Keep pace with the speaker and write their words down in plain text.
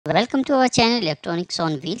Welcome to our channel Electronics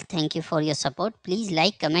on Wheel. Thank you for your support. Please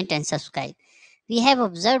like, comment and subscribe. We have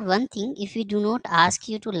observed one thing: if we do not ask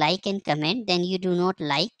you to like and comment, then you do not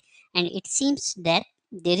like, and it seems that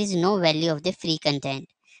there is no value of the free content.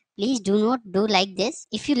 Please do not do like this.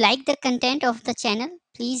 If you like the content of the channel,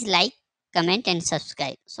 please like, comment and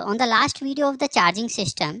subscribe. So on the last video of the charging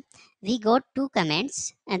system, we got two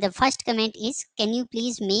comments, and the first comment is, can you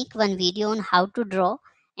please make one video on how to draw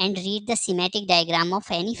and read the schematic diagram of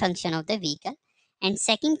any function of the vehicle? And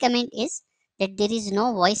second comment is that there is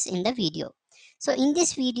no voice in the video. So in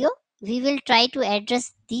this video we will try to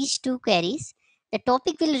address these two queries. The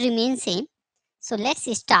topic will remain same. So let's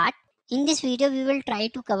start. In this video we will try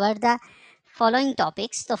to cover the following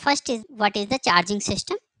topics. So first is, what is the charging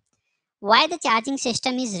system, why the charging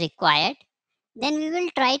system is required. Then we will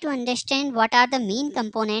try to understand what are the main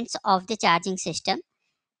components of the charging system.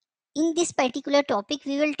 In this particular topic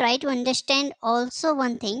we will try to understand also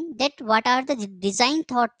one thing, that what are the design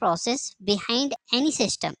thought process behind any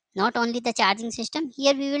system, not only the charging system.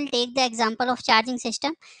 Here we will take the example of charging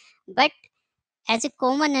system, but as a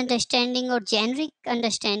common understanding or generic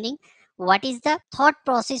understanding, what is the thought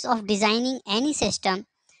process of designing any system,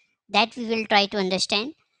 that we will try to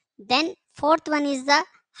understand. Then fourth one is the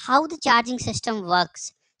how the charging system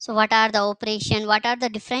works. So what are the operation, what are the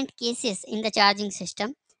different cases in the charging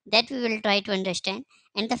system, that we will try to understand.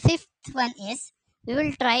 And the fifth one is, we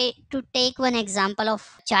will try to take one example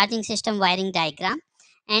of charging system wiring diagram,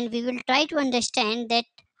 and we will try to understand that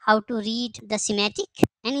how to read the schematic.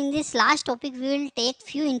 And in this last topic we will take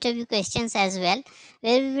few interview questions as well,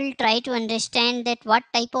 where we will try to understand that what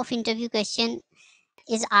type of interview question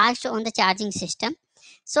is asked on the charging system.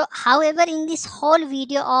 So however, in this whole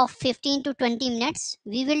video of 15 to 20 minutes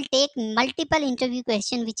we will take multiple interview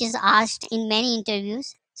question which is asked in many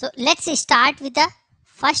interviews. So let's start with the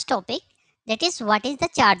first topic, that is, what is the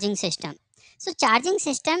charging system. So charging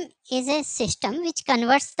system is a system which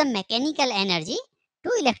converts the mechanical energy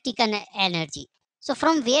to electrical energy. So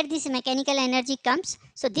from where this mechanical energy comes?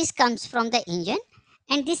 So this comes from the engine,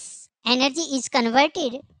 and this energy is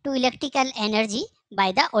converted to electrical energy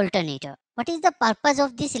by the alternator. What is the purpose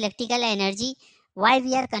of this electrical energy? Why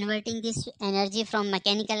we are converting this energy from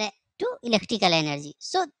mechanical to electrical energy?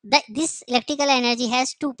 So this electrical energy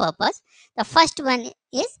has two purposes. The first one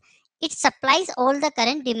is, it supplies all the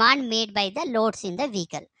current demand made by the loads in the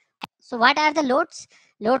vehicle. So what are the loads?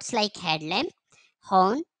 Loads like headlamp,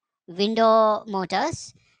 horn, window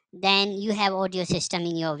motors, then you have audio system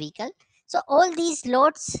in your vehicle. So all these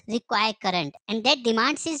loads require current, and that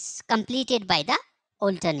demands is completed by the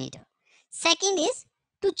alternator. Second is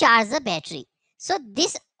to charge the battery. So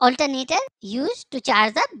this alternator used to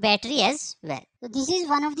charge the battery as well. So this is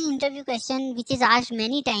one of the interview question which is asked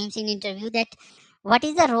many times in interview, that what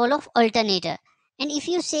is the role of alternator? And if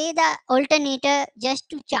you say the alternator just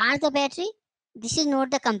to charge the battery, this is not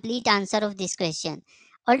the complete answer of this question.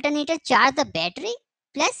 Alternator charge the battery,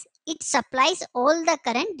 plus it supplies all the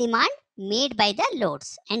current demand made by the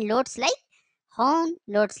loads, and loads like horn,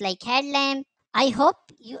 loads like headlamp. I hope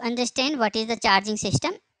you understand what is the charging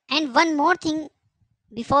system. And one more thing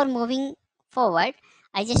before moving forward,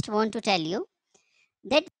 I just want to tell you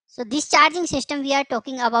that, so this charging system we are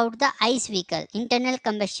talking about the ICE vehicle, internal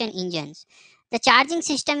combustion engines. The charging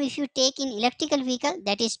system if you take in electrical vehicle,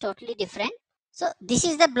 that is totally different. So this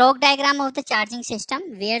is the block diagram of the charging system,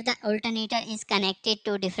 where the alternator is connected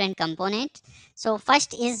to different components. So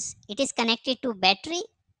first is, it is connected to battery,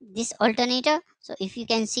 this alternator. So if you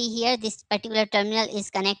can see here, this particular terminal is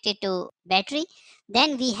connected to battery.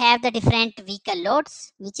 Then we have the different vehicle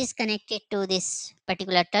loads which is connected to this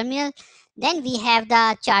particular terminal. Then we have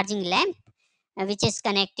the charging lamp, which is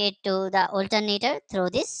connected to the alternator through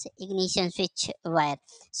this ignition switch wire.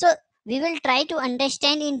 So we will try to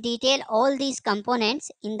understand in detail all these components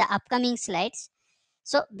in the upcoming slides.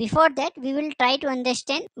 So before that, we will try to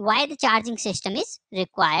understand why the charging system is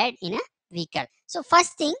required in a vehicle. So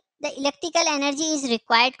first thing, the electrical energy is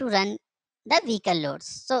required to run the vehicle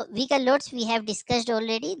loads. So vehicle loads we have discussed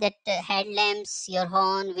already, that headlamps, your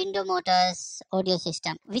horn, window motors, audio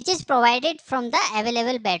system, which is provided from the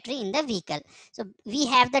available battery in the vehicle. So we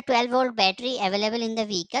have the 12-volt battery available in the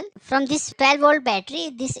vehicle. From this 12-volt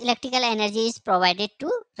battery, this electrical energy is provided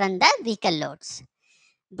to run the vehicle loads.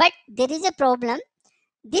 But there is a problem.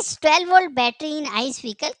 This 12-volt battery in ICE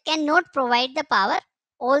vehicle cannot provide the power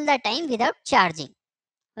all the time without charging,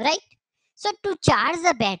 right? So to charge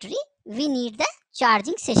the battery, we need the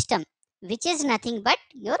charging system, which is nothing but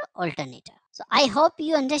your alternator. So I hope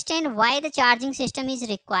you understand why the charging system is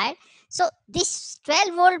required. So this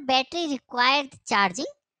 12-volt battery required charging.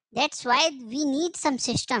 That's why we need some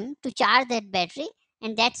system to charge that battery.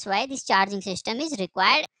 and that's why this charging system is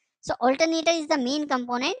required. So alternator is the main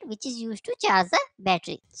component which is used to charge the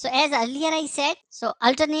battery. So as earlier I said, so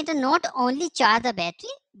alternator not only charge the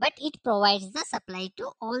battery, but it provides the supply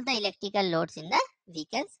to all the electrical loads in the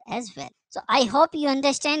vehicles as well. So I hope you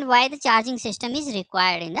understand why the charging system is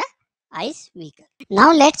required in the ICE vehicle.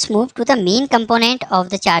 Now let's move to the main component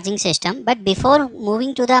of the charging system. But before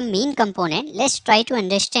moving to the main component, let's try to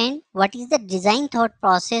understand what is the design thought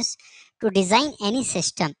process to design any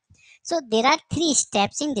system. So there are three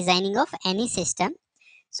steps in designing of any system.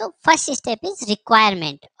 So first step is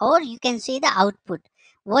requirement, or you can say the output.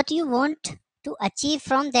 What you want to achieve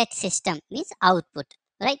from that system means output,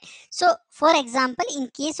 right? So for example, in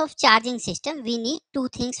case of charging system, we need two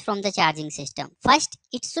things from the charging system. First,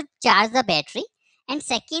 it should charge the battery, and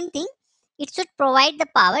second thing, it should provide the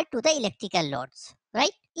power to the electrical loads,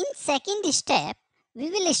 right? In second step, we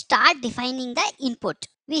will start defining the input.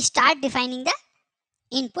 We start defining the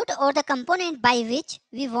input or the component by which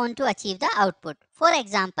we want to achieve the output. For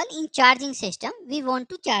example, in charging system, we want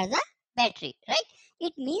to charge the battery, right?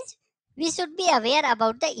 It means we should be aware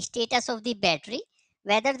about the status of the battery,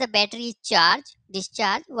 whether the battery is charged,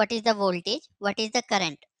 discharged, what is the voltage, what is the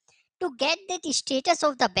current. To get that status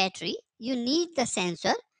of the battery, you need the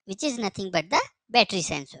sensor, which is nothing but the battery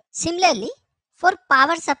sensor. Similarly, for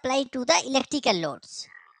power supply to the electrical loads,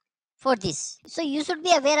 for this. So you should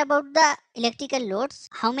be aware about the electrical loads,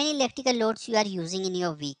 how many electrical loads you are using in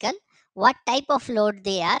your vehicle, what type of load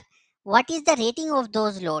they are, what is the rating of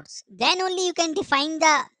those loads. Then only you can define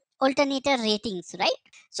the alternator ratings, right?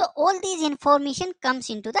 So all these information comes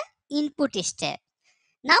into the input step.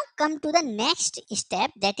 Now come to the next step,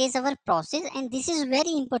 that is our process, and this is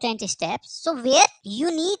very important step. So where you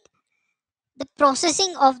need the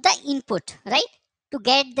processing of the input, right, to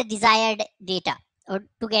get the desired data or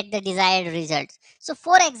to get the desired results. So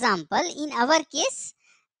for example, in our case,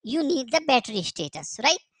 you need the battery status,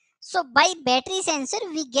 right? So by battery sensor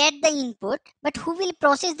we get the input, but who will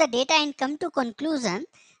process the data and come to conclusion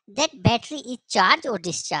that battery is charged or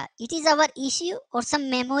discharged? It is our issue or some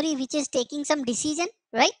memory which is taking some decision,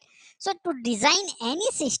 right? So to design any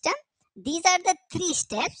system, these are the three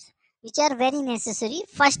steps which are very necessary.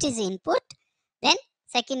 First is input, then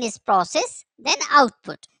second is process, then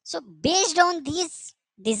output. So based on these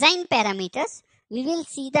design parameters, we will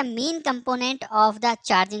see the main component of the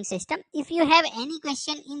charging system. If you have any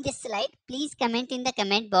question in this slide, please comment in the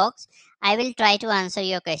comment box. I will try to answer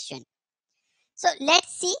your question. So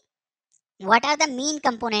let's see what are the main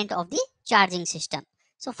component of the charging system.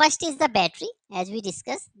 So first is the battery, as we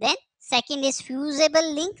discussed. Then second is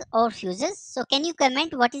fusible link or fuses. So can you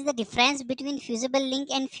comment what is the difference between fusible link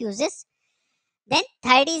and fuses? Then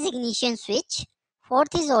third is ignition switch,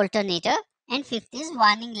 fourth is alternator, and fifth is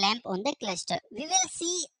warning lamp on the cluster. We will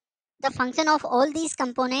see the function of all these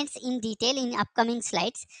components in detail in upcoming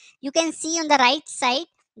slides. You can see on the right side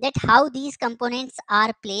that how these components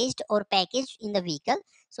are placed or packaged in the vehicle.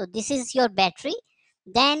 So this is your battery.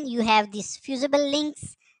 Then you have these fusible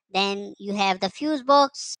links. Then you have the fuse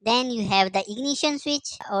box. Then you have the ignition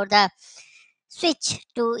switch or the switch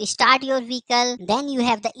to start your vehicle. Then you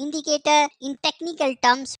have the indicator. In technical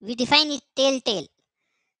terms, we define it telltale.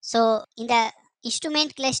 So in the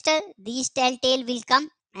instrument cluster, these telltale will come,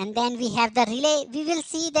 and then we have the relay. We will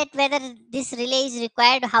see that whether this relay is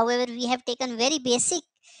required. However, we have taken very basic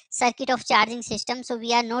circuit of charging system, so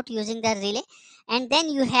we are not using the relay. And then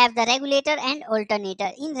you have the regulator and alternator.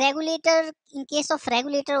 In regulator, in case of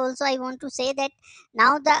regulator also, I want to say that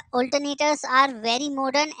now the alternators are very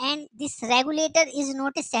modern, and this regulator is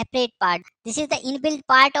not a separate part. This is the inbuilt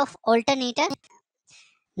part of alternator.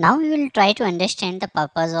 Now we will try to understand the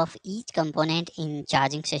purpose of each component in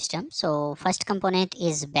charging system. So first component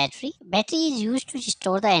is battery. Battery is used to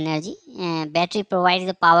store the energy. Battery provides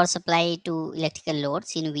the power supply to electrical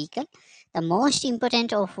loads in vehicle. The most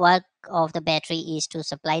important of work of the battery is to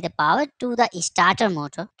supply the power to the starter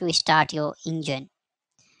motor to start your engine.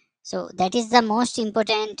 So that is the most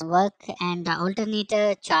important work, and the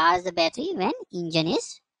alternator charge the battery when engine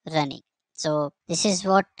is running. So this is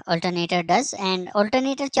what alternator does, and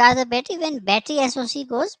alternator charge the battery when battery SOC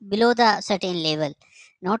goes below the certain level,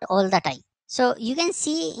 not all the time. So you can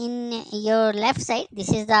see in your left side,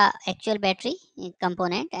 this is the actual battery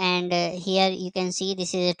component, and here you can see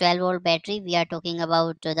this is a 12-volt battery. We are talking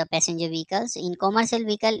about the passenger vehicles. In commercial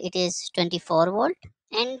vehicle, it is 24-volt.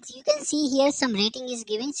 And you can see here some rating is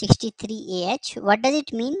given 63 Ah. What does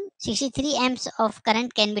it mean? 63 amps of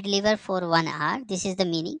current can be delivered for 1 hour. This is the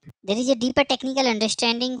meaning. There is a deeper technical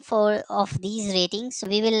understanding for of these ratings.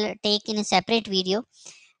 We will take in a separate video.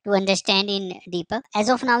 to understand in deeper. As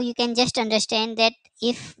of now, you can just understand that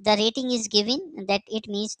if the rating is given, that it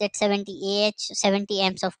means that 70 Ah, 70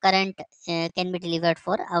 amps of current can be delivered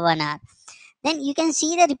for a 1 hour. Then you can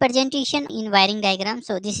see the representation in wiring diagram.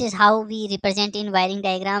 So this is how we represent in wiring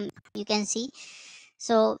diagram. You can see,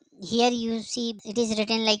 so here you see it is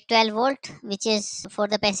written like 12 volt, which is for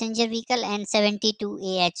the passenger vehicle, and 72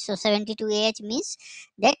 Ah. So 72 Ah means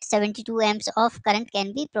that 72 amps of current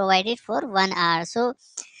can be provided for 1 hour. So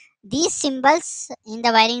these symbols in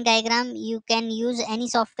the wiring diagram, you can use any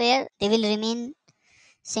software, they will remain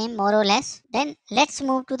same more or less. Then let's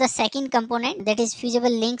move to the second component, that is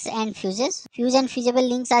fusible links and fuses. Fuse and fusible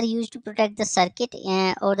links are used to protect the circuit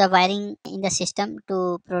or the wiring in the system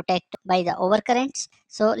to protect by the overcurrents.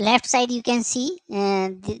 So left side you can see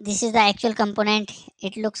this is the actual component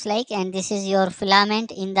it looks like, and this is your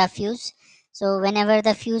filament in the fuse. So whenever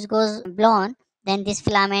the fuse goes blown, then this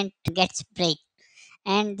filament gets break,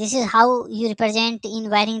 and this is how you represent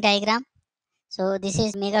in wiring diagram. So this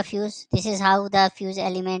is mega fuse. This is how the fuse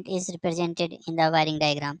element is represented in the wiring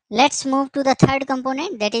diagram. Let's move to the third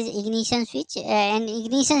component, that is ignition switch. And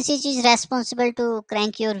ignition switch is responsible to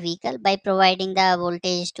crank your vehicle by providing the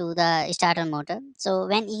voltage to the starter motor. So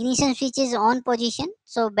when ignition switch is on position,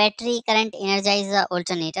 so battery current energizes the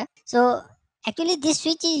alternator. So actually this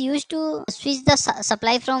switch is used to switch the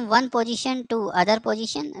supply from one position to other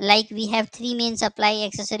position. Like we have three main supply: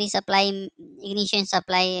 accessory supply, ignition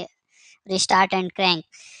supply, restart, and crank.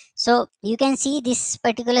 So you can see this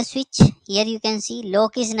particular switch here. You can see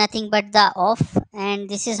lock is nothing but the off, and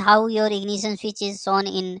this is how your ignition switch is shown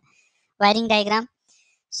in wiring diagram.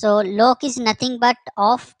 So lock is nothing but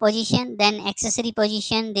off position, then accessory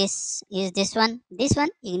position, this is this one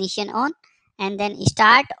ignition on, and then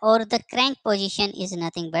start or the crank position is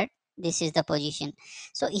nothing but this is the position.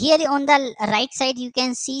 So here on the right side you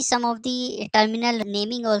can see some of the terminal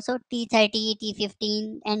naming also: T30,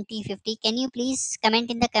 T15 and T50. Can you please comment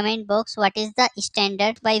in the comment box what is the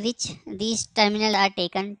standard by which these terminal are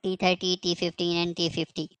taken, T30, T15 and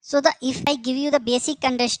T50? So the if I give you the basic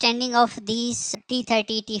understanding of these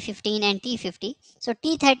T30, T15 and T50. So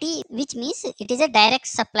T30, which means it is a direct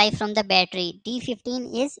supply from the battery.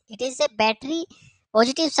 T15 is it is a battery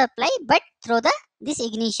positive supply but through the this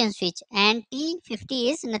ignition switch, and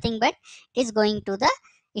T50 is nothing but it is going to the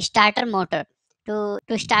starter motor to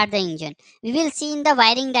start the engine. We will see in the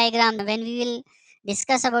wiring diagram when we will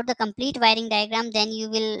discuss about the complete wiring diagram, then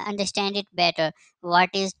you will understand it better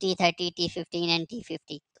what is T30, T15 and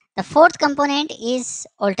T50. The fourth component is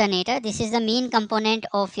alternator. This is the main component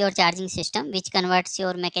of your charging system which converts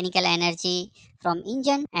your mechanical energy from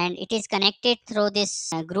engine, and it is connected through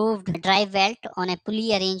this grooved drive belt on a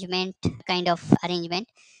pulley arrangement kind of arrangement.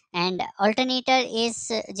 And alternator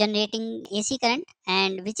is generating AC current,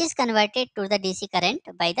 and which is converted to the DC current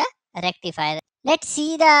by the rectifier. Let's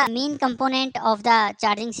see the main component of the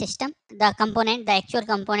charging system. The component, the actual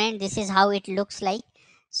component, this is how it looks like.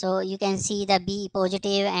 So you can see the B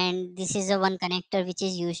positive, and this is the one connector which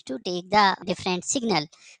is used to take the different signal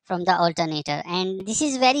from the alternator. And this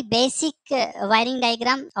is very basic wiring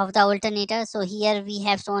diagram of the alternator. So here we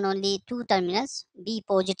have shown only two terminals, B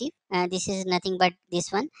positive, this is nothing but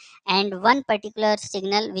this one, and one particular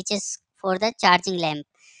signal which is for the charging lamp.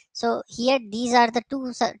 So here these are the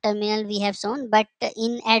two terminal we have shown, but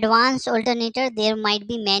in advanced alternator there might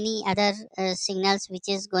be many other signals which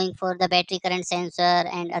is going for the battery current sensor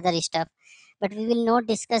and other stuff, but we will not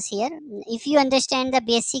discuss here. If you understand the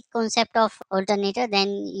basic concept of alternator, then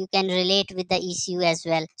you can relate with the ECU as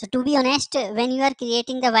well. So to be honest, when you are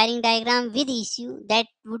creating the wiring diagram with ECU, that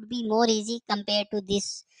would be more easy compared to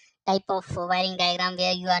this type of wiring diagram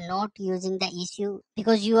where you are not using the ECU,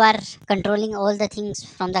 because you are controlling all the things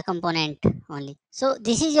from the component only. So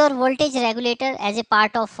this is your voltage regulator as a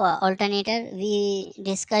part of alternator we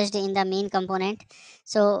discussed in the main component.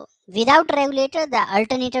 So without regulator, the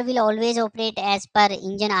alternator will always operate as per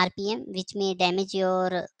engine RPM, which may damage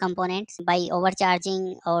your components by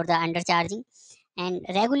overcharging or the undercharging. And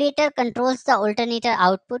regulator controls the alternator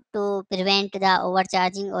output to prevent the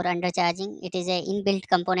overcharging or undercharging. It is a inbuilt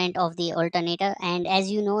component of the alternator, and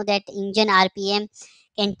as you know that engine RPM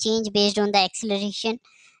can change based on the acceleration,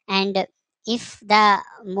 and if the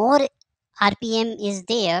more RPM is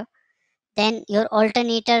there, then your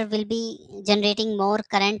alternator will be generating more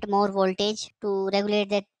current, more voltage. To regulate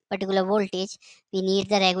that particular voltage, we need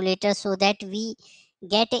the regulator so that we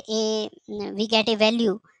get a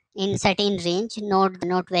value in certain range,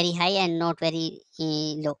 not very high and not very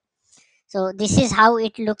low. So this is how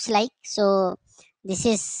it looks like. So this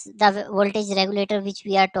is the voltage regulator which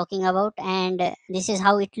we are talking about, and this is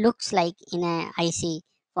how it looks like in a IC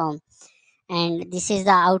form. and this is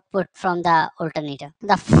the output from the alternator.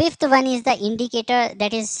 The fifth one is the indicator,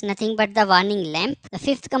 that is nothing but the warning lamp. The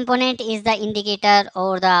fifth component is the indicator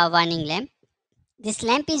or the warning lamp. This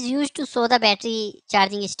lamp is used to show the battery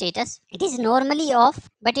charging status. It is normally off,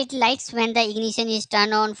 but it lights when the ignition is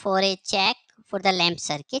turned on for a check for the lamp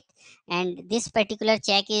circuit. And this particular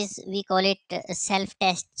check is, we call it self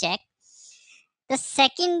test check. The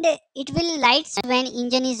second, it will lights when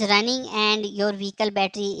engine is running and your vehicle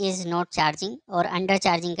battery is not charging or under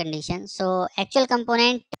charging condition. So actual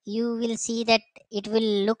component, you will see that it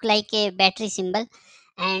will look like a battery symbol,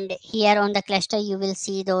 and here on the cluster you will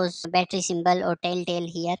see those battery symbol or telltale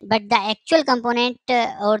here. But the actual component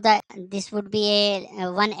or the this would be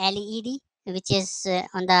a one led which is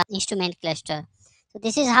on the instrument cluster. So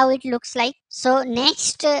this is how it looks like. So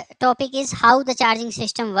next topic is how the charging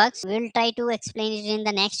system works. We will try to explain it in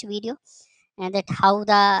the next video, and that how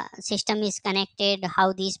the system is connected,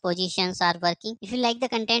 how these positions are working. If you like the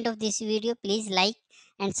content of this video, please like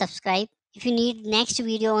and subscribe. If you need next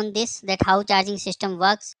video on this, that how charging system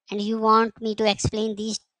works, and you want me to explain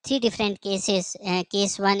these three different cases,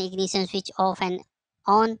 case 1 ignition switch off and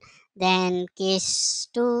on, then case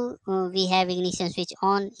 2 we have ignition switch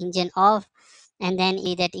on, engine off, and then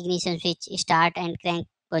that ignition switch start and crank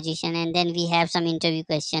position, and then we have some interview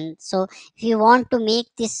question. So if you want to make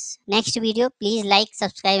this next video, please like,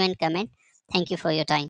 subscribe and comment. Thank you for your time.